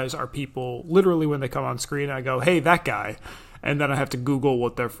 that guys are people, literally when they come on screen, I go, hey, that guy, and then I have to Google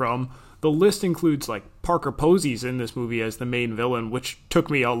what they're from. The list includes, Parker Posey's in this movie as the main villain, which took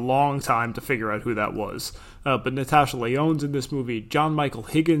me a long time to figure out who that was. But Natasha Lyonne's in this movie, John Michael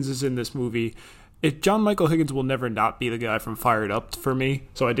Higgins is in this movie. John Michael Higgins will never not be the guy from Fired Up for me,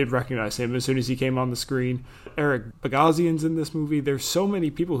 so I did recognize him as soon as he came on the screen. Eric Bogosian's in this movie. There's so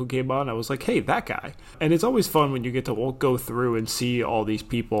many people who came on, I was like, hey, that guy. And it's always fun when you get to go through and see all these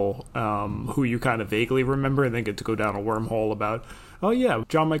people who you kind of vaguely remember, and then get to go down a wormhole about, oh yeah,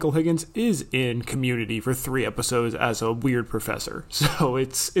 John Michael Higgins is in Community for 3 episodes as a weird professor. So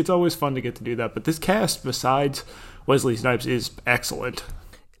it's always fun to get to do that. But this cast, besides Wesley Snipes, is excellent.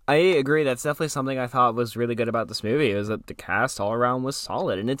 I agree. That's definitely something I thought was really good about this movie, is that the cast all around was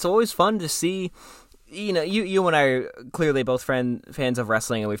solid. And it's always fun to see, you and I are clearly both fans of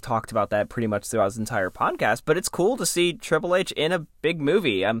wrestling, and we've talked about that pretty much throughout this entire podcast, but it's cool to see Triple H in a big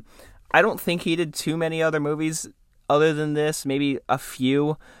movie. I don't think he did too many other movies other than this, maybe a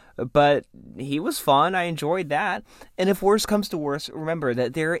few, but he was fun. I enjoyed that. And if worse comes to worse, remember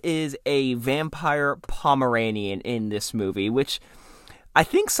that there is a vampire Pomeranian in this movie, which I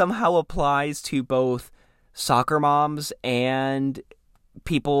think somehow applies to both soccer moms and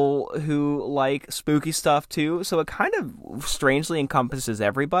people who like spooky stuff too. So it kind of strangely encompasses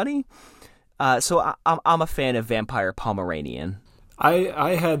everybody. So I'm a fan of Vampire Pomeranian.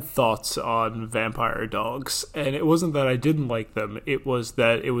 I had thoughts on vampire dogs, and it wasn't that I didn't like them. It was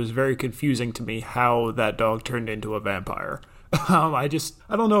that it was very confusing to me how that dog turned into a vampire. I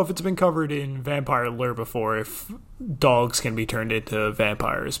don't know if it's been covered in Vampire Lore before, if dogs can be turned into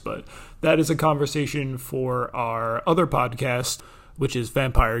vampires, but that is a conversation for our other podcast, which is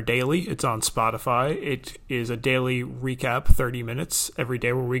Vampire Daily. It's on Spotify. It is a daily recap, 30 minutes every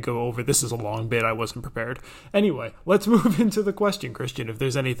day, where we go over, this is a long bit, I wasn't prepared. Anyway, let's move into the question, Christian, if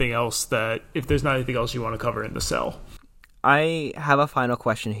there's not anything else you want to cover in The Cell. I have a final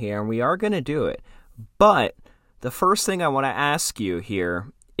question here, and we are going to do it. But the first thing I want to ask you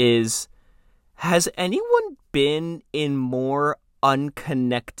here is, has anyone been in more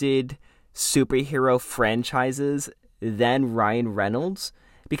unconnected superhero franchises than Ryan Reynolds?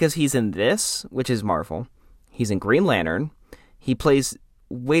 Because he's in this, which is Marvel. He's in Green Lantern. He plays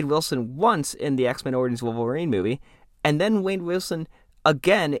Wade Wilson once in the X-Men Origins Wolverine movie, and then Wade Wilson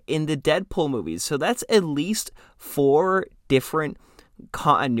again in the Deadpool movies. So that's at least 4 different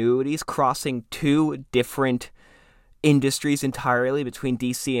continuities crossing 2 different industries entirely between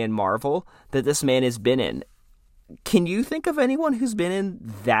DC and Marvel that this man has been in. Can you think of anyone who's been in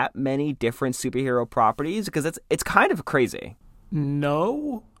that many different superhero properties? Because it's kind of crazy.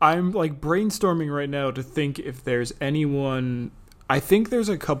 No, I'm like brainstorming right now to think if there's anyone. I think there's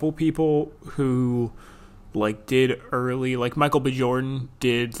a couple people who like did early, like Michael B. Jordan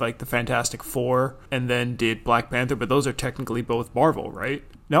did like the Fantastic Four and then did Black Panther, but those are technically both Marvel, right?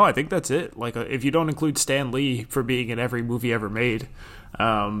 No, I think that's it. Like if you don't include Stan Lee for being in every movie ever made,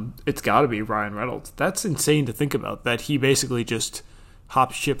 it's got to be Ryan Reynolds. That's insane to think about, that he basically just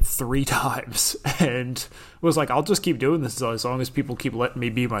hopped ship 3 times and was like, I'll just keep doing this as long as people keep letting me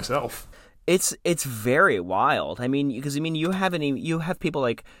be myself. It's very wild. I mean, because you have people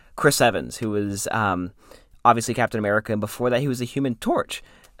like Chris Evans, who was obviously Captain America, and before that he was a Human Torch.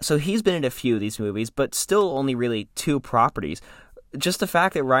 So he's been in a few of these movies, but still only really 2 properties. Just the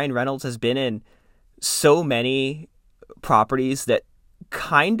fact that Ryan Reynolds has been in so many properties that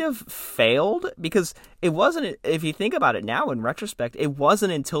kind of failed, because it wasn't, if you think about it now in retrospect, it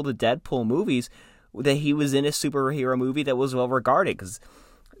wasn't until the Deadpool movies that he was in a superhero movie that was well regarded, because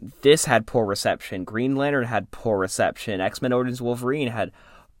this had poor reception, Green Lantern had poor reception, X-Men Origins Wolverine had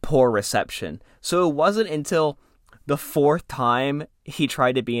poor reception. So it wasn't until the 4th time he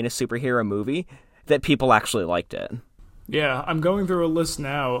tried to be in a superhero movie that people actually liked it. Yeah, I'm going through a list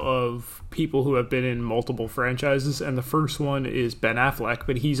now of people who have been in multiple franchises, and the first one is Ben Affleck,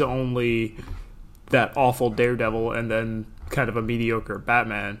 but he's only that awful Daredevil and then kind of a mediocre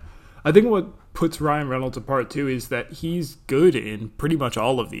Batman. I think what puts Ryan Reynolds apart too is that he's good in pretty much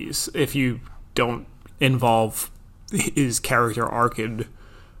all of these, if you don't involve his character arc and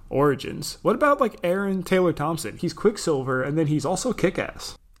origins. What about like Aaron Taylor Thompson? He's Quicksilver, and then he's also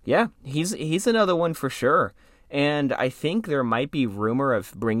Kick-Ass. Yeah, he's another one for sure. And I think there might be rumor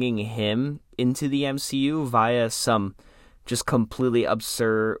of bringing him into the MCU via some just completely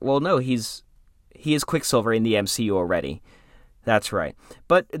absurd. Well, no, he is Quicksilver in the MCU already. That's right.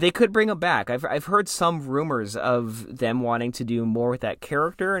 But they could bring him back. I've heard some rumors of them wanting to do more with that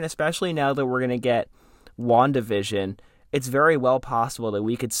character, and especially now that we're going to get WandaVision, it's very well possible that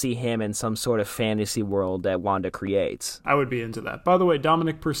we could see him in some sort of fantasy world that Wanda creates. I would be into that. By the way,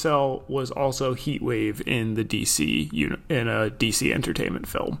 Dominic Purcell was also Heatwave in the in a DC Entertainment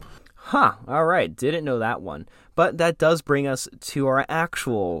film. Huh, all right. Didn't know that one. But that does bring us to our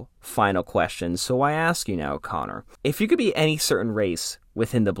actual final question. So I ask you now, Connor, if you could be any certain race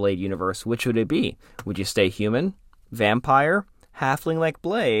within the Blade universe, which would it be? Would you stay human, vampire, halfling like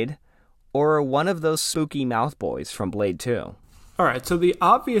Blade, or one of those spooky mouth boys from Blade 2? All right, so the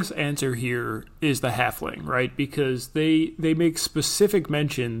obvious answer here is the halfling, right? Because they make specific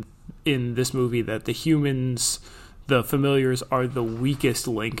mention in this movie that the humans, the familiars, are the weakest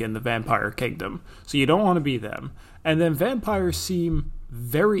link in the vampire kingdom. So you don't want to be them. And then vampires seem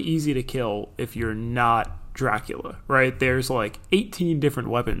very easy to kill if you're not Dracula, right? There's like 18 different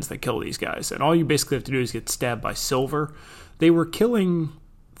weapons that kill these guys, and all you basically have to do is get stabbed by silver. They were killing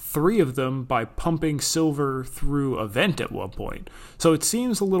 3 of them by pumping silver through a vent at one point. So it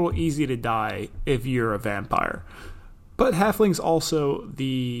seems a little easy to die if you're a vampire. But halfling's also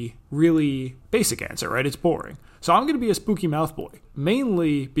the really basic answer, right? It's boring. So I'm going to be a spooky mouth boy,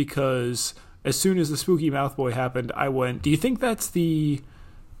 mainly because as soon as the spooky mouth boy happened, I went, do you think that's the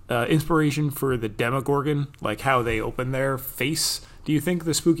inspiration for the Demogorgon, like how they open their face? Do you think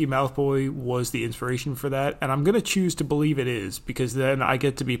the spooky mouth boy was the inspiration for that? And I'm going to choose to believe it is, because then I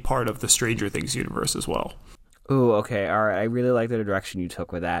get to be part of the Stranger Things universe as well. Ooh, okay, all right. I really like the direction you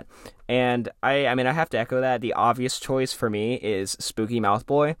took with that. And I mean, I have to echo that. The obvious choice for me is Spooky Mouth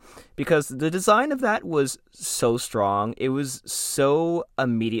Boy because the design of that was so strong. It was so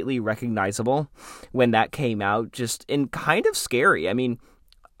immediately recognizable when that came out, just and kind of scary. I mean,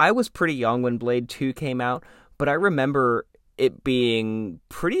 I was pretty young when Blade 2 came out, but I remember it being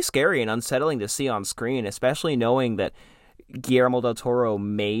pretty scary and unsettling to see on screen, especially knowing that Guillermo del Toro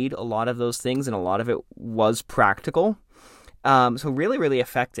made a lot of those things and a lot of it was practical. So really, really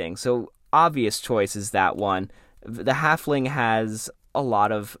affecting. So obvious choice is that one. The Halfling has a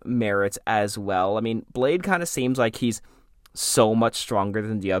lot of merits as well. I mean, Blade kind of seems like he's so much stronger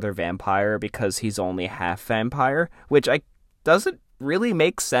than the other vampire because he's only half vampire, which doesn't really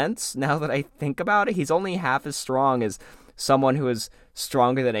make sense now that I think about it. He's only half as strong as someone who is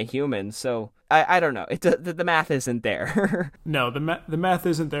stronger than a human, so I don't know. The math isn't there. No, the math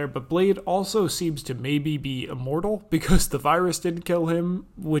isn't there, but Blade also seems to maybe be immortal because the virus didn't kill him,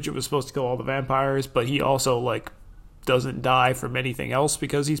 which it was supposed to kill all the vampires, but he also, like, doesn't die from anything else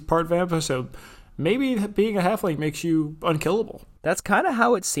because he's part vampire, so maybe being a halfling makes you unkillable. That's kind of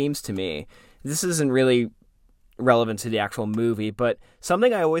how it seems to me. This isn't really relevant to the actual movie, but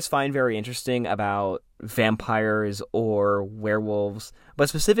something I always find very interesting about vampires or werewolves, but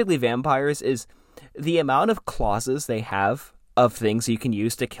specifically vampires, is the amount of clauses they have of things you can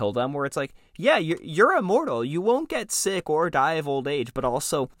use to kill them, where it's like, yeah, you're immortal, you won't get sick or die of old age, but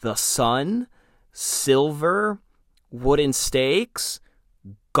also the sun, silver, wooden stakes,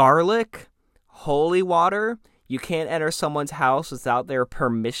 garlic, holy water, you can't enter someone's house without their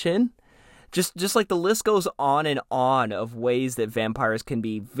permission. Just like the list goes on and on of ways that vampires can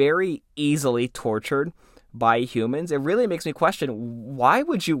be very easily tortured by humans. It really makes me question, why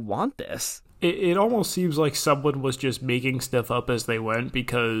would you want this? It almost seems like someone was just making stuff up as they went,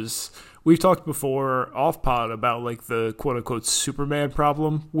 because we've talked before off pod about like the quote unquote Superman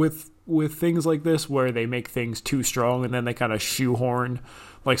problem with things like this, where they make things too strong and then they kind of shoehorn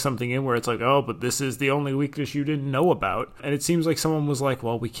like something in where it's like, oh, but this is the only weakness you didn't know about. And it seems like someone was like,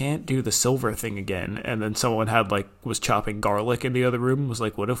 well, we can't do the silver thing again. And then someone was chopping garlic in the other room and was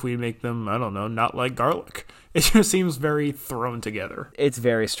like, what if we make them, I don't know, not like garlic? It just seems very thrown together. It's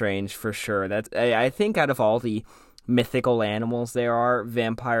very strange for sure. I think out of all the mythical animals there are,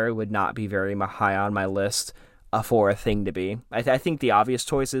 vampire would not be very high on my list for a thing to be. I think the obvious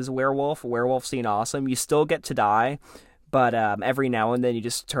choice is werewolf. Werewolf seem awesome. You still get to die, but every now and then you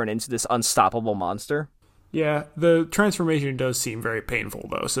just turn into this unstoppable monster. Yeah, the transformation does seem very painful,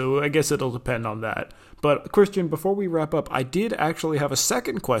 though, so I guess it'll depend on that. But, Christian, before we wrap up, I did actually have a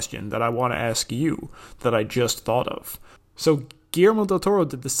second question that I want to ask you that I just thought of. So, Guillermo del Toro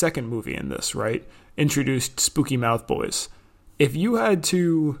did the second movie in this, right? Introduced Spooky Mouth Boys. If you had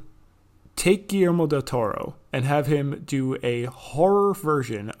to take Guillermo del Toro and have him do a horror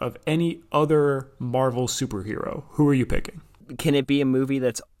version of any other Marvel superhero, who are you picking? Can it be a movie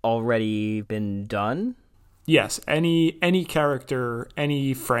that's already been done? Yes, any character,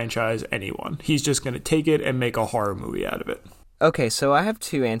 any franchise, anyone. He's just going to take it and make a horror movie out of it. Okay, so I have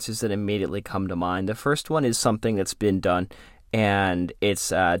two answers that immediately come to mind. The first one is something that's been done, and it's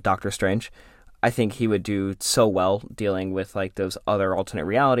Doctor Strange. I think he would do so well dealing with like those other alternate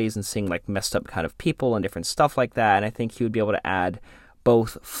realities and seeing like messed up kind of people and different stuff like that. And I think he would be able to add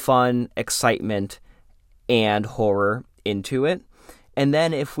both fun, excitement, and horror into it. And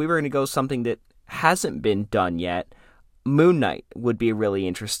then if we were going to go something that hasn't been done yet, Moon Knight would be really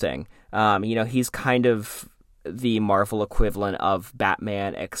interesting. He's kind of the Marvel equivalent of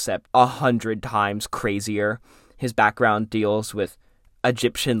Batman, except 100 times crazier. His background deals with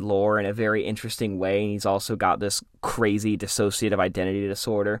Egyptian lore in a very interesting way, and he's also got this crazy dissociative identity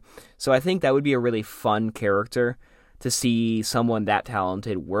disorder. So I think that would be a really fun character to see someone that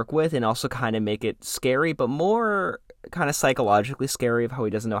talented work with, and also kind of make it scary, but more kind of psychologically scary of how he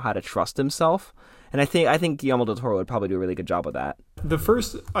doesn't know how to trust himself. And I think Guillermo del Toro would probably do a really good job with that. The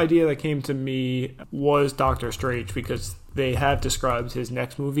first idea that came to me was Doctor Strange, because they have described his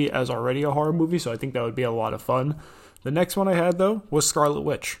next movie as already a horror movie, so I think that would be a lot of fun. The next one I had, though, was Scarlet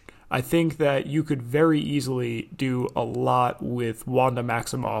Witch. I think that you could very easily do a lot with Wanda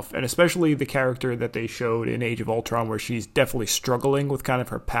Maximoff, and especially the character that they showed in Age of Ultron, where she's definitely struggling with kind of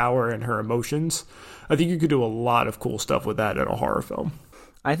her power and her emotions. I think you could do a lot of cool stuff with that in a horror film.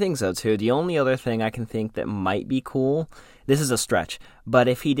 I think so, too. The only other thing I can think that might be cool, this is a stretch, but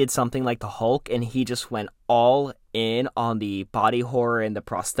if he did something like the Hulk and he just went all in on the body horror and the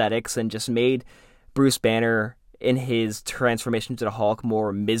prosthetics and just made Bruce Banner in his transformation to the Hulk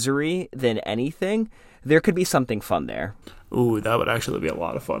more misery than anything, there could be something fun there. Ooh, that would actually be a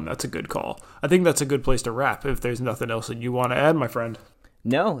lot of fun. That's a good call. I think that's a good place to wrap if there's nothing else that you want to add, my friend.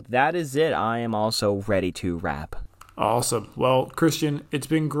 No, that is it. I am also ready to wrap. Awesome. Well, Christian, it's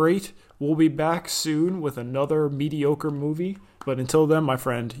been great. We'll be back soon with another mediocre movie. But until then, my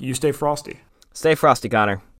friend, you stay frosty. Stay frosty, Connor.